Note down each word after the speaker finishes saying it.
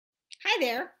Hi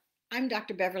there, I'm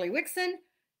Dr. Beverly Wixon,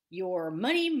 your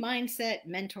money mindset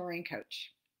mentoring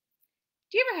coach.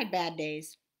 Do you ever have bad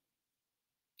days?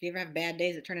 Do you ever have bad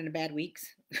days that turn into bad weeks?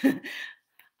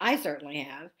 I certainly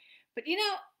have. But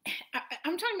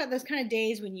I'm talking about those kind of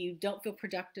days when you don't feel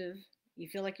productive. You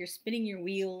feel like you're spinning your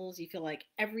wheels. You feel like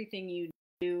everything you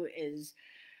do is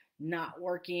not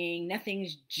working.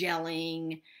 Nothing's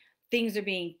gelling. Things are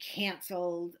being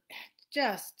canceled.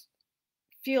 Just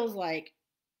feels like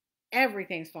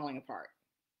everything's falling apart.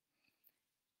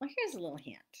 Well, here's a little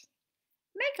hint.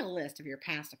 Make a list of your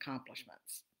past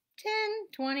accomplishments 10,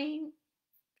 20,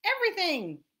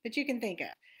 everything that you can think of.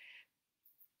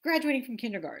 Graduating from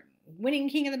kindergarten, winning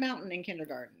King of the Mountain in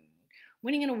kindergarten,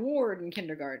 winning an award in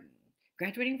kindergarten,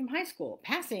 graduating from high school,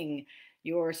 passing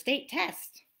your state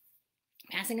test,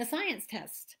 passing a science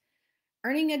test,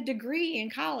 earning a degree in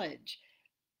college,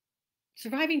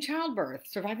 surviving childbirth,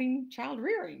 surviving child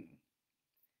rearing,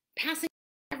 passing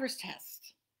the Everest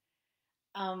test,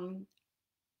 um,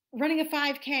 running a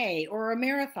 5K or a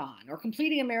marathon or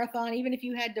completing a marathon, even if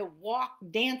you had to walk,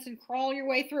 dance, and crawl your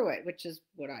way through it, which is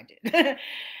what I did.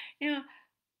 you know,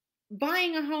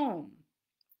 Buying a home,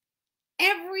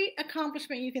 every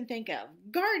accomplishment you can think of,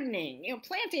 gardening,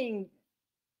 planting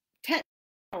 10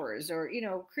 flowers or,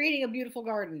 creating a beautiful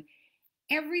garden,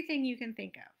 everything you can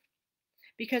think of.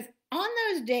 Because on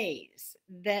those days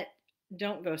that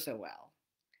don't go so well,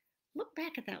 look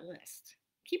back at that list.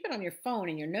 Keep it on your phone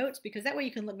in your notes because that way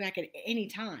you can look back at any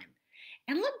time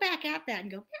and look back at that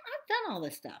and go, man, I've done all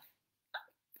this stuff.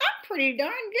 I'm pretty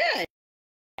darn good.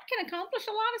 I can accomplish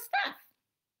a lot of stuff.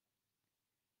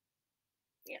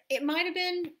 It might have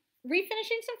been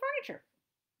refinishing some furniture.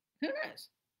 Who knows?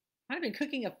 Might have been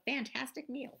cooking a fantastic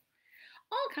meal.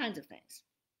 All kinds of things.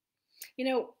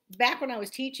 Back when I was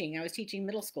teaching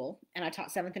middle school and I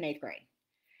taught 7th and 8th grade.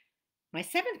 My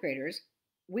 7th graders,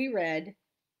 we read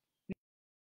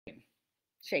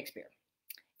Shakespeare.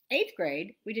 8th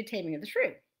grade, we did Taming of the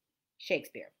Shrew,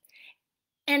 Shakespeare.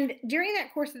 And during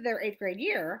that course of their 8th grade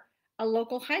year, a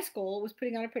local high school was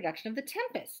putting on a production of The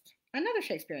Tempest, another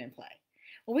Shakespearean play.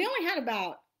 Well, we only had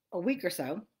about a week or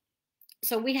so,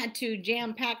 so we had to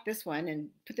jam pack this one and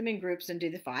put them in groups and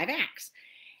do the 5 acts.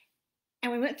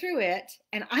 And we went through it,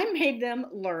 and I made them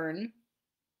learn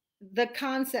the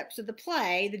concepts of the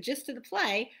play, the gist of the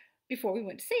play, before we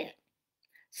went to see it.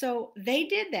 So they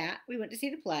did that. We went to see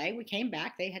the play. We came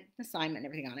back. They had an assignment and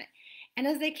everything on it. And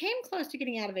as they came close to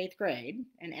getting out of 8th grade,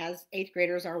 and as 8th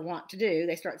graders are wont to do,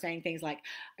 they start saying things like,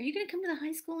 are you going to come to the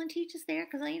high school and teach us there?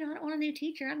 Because I don't want a new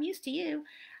teacher. I'm used to you.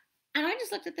 And I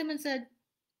just looked at them and said,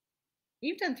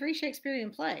 you've done 3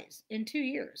 Shakespearean plays in 2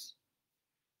 years.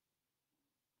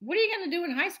 What are you going to do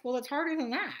in high school that's harder than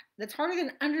that? That's harder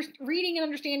than reading and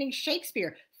understanding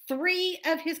Shakespeare. 3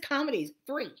 of his comedies.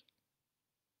 3.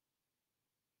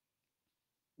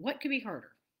 What could be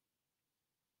harder?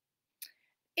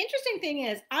 Interesting thing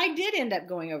is, I did end up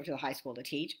going over to the high school to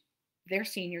teach their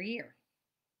senior year.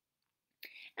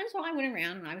 And so I went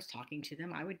around and I was talking to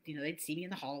them. I would, they'd see me in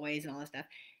the hallways and all that stuff.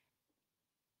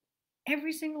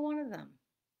 Every single one of them,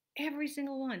 every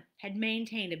single one had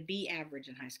maintained a B average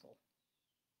in high school.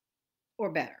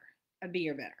 Or better, a B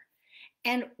or better.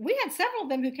 And we had several of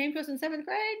them who came to us in 7th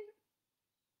grade.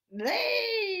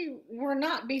 They were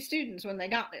not B students when they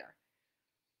got there.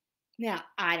 Now,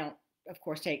 I don't, of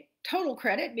course, take total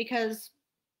credit because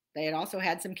they had also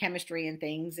had some chemistry and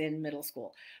things in middle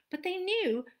school. But they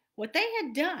knew what they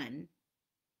had done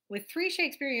with 3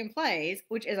 Shakespearean plays,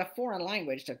 which is a foreign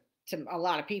language to a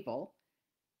lot of people,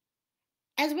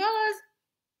 as well as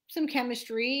some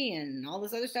chemistry and all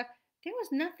this other stuff. There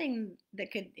was nothing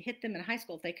that could hit them in high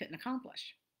school if they couldn't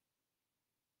accomplish.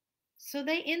 So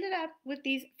they ended up with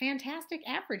these fantastic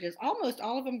averages. Almost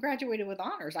all of them graduated with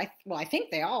honors. I think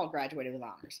they all graduated with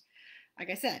honors, like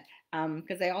I said,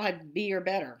 because they all had B or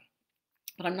better.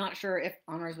 But I'm not sure if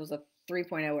honors was a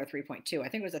 3.0 or 3.2. I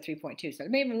think it was a 3.2. So there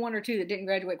may have been 1 or 2 that didn't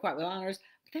graduate quite with honors,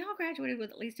 but they all graduated with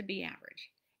at least a B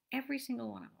average. Every single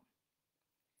one of them.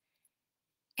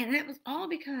 And that was all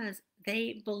because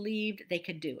they believed they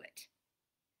could do it.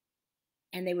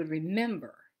 And they would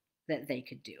remember that they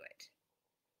could do it.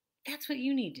 That's what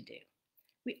you need to do.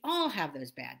 We all have those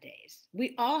bad days.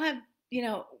 We all have,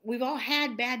 we've all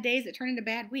had bad days that turn into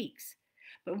bad weeks.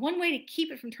 But one way to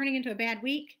keep it from turning into a bad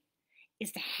week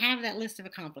is to have that list of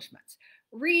accomplishments.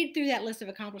 Read through that list of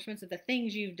accomplishments of the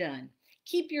things you've done.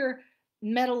 Keep your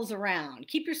medals around.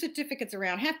 Keep your certificates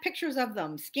around. Have pictures of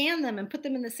them. Scan them and put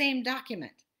them in the same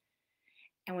document.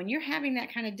 And when you're having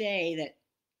that kind of day that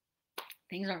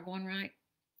things aren't going right,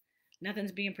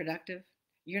 nothing's being productive,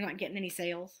 you're not getting any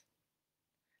sales,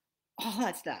 all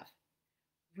that stuff,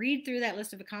 read through that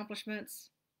list of accomplishments,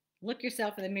 look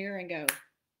yourself in the mirror and go,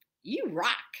 you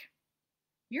rock.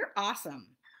 You're awesome.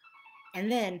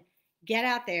 And then get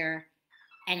out there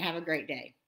and have a great day.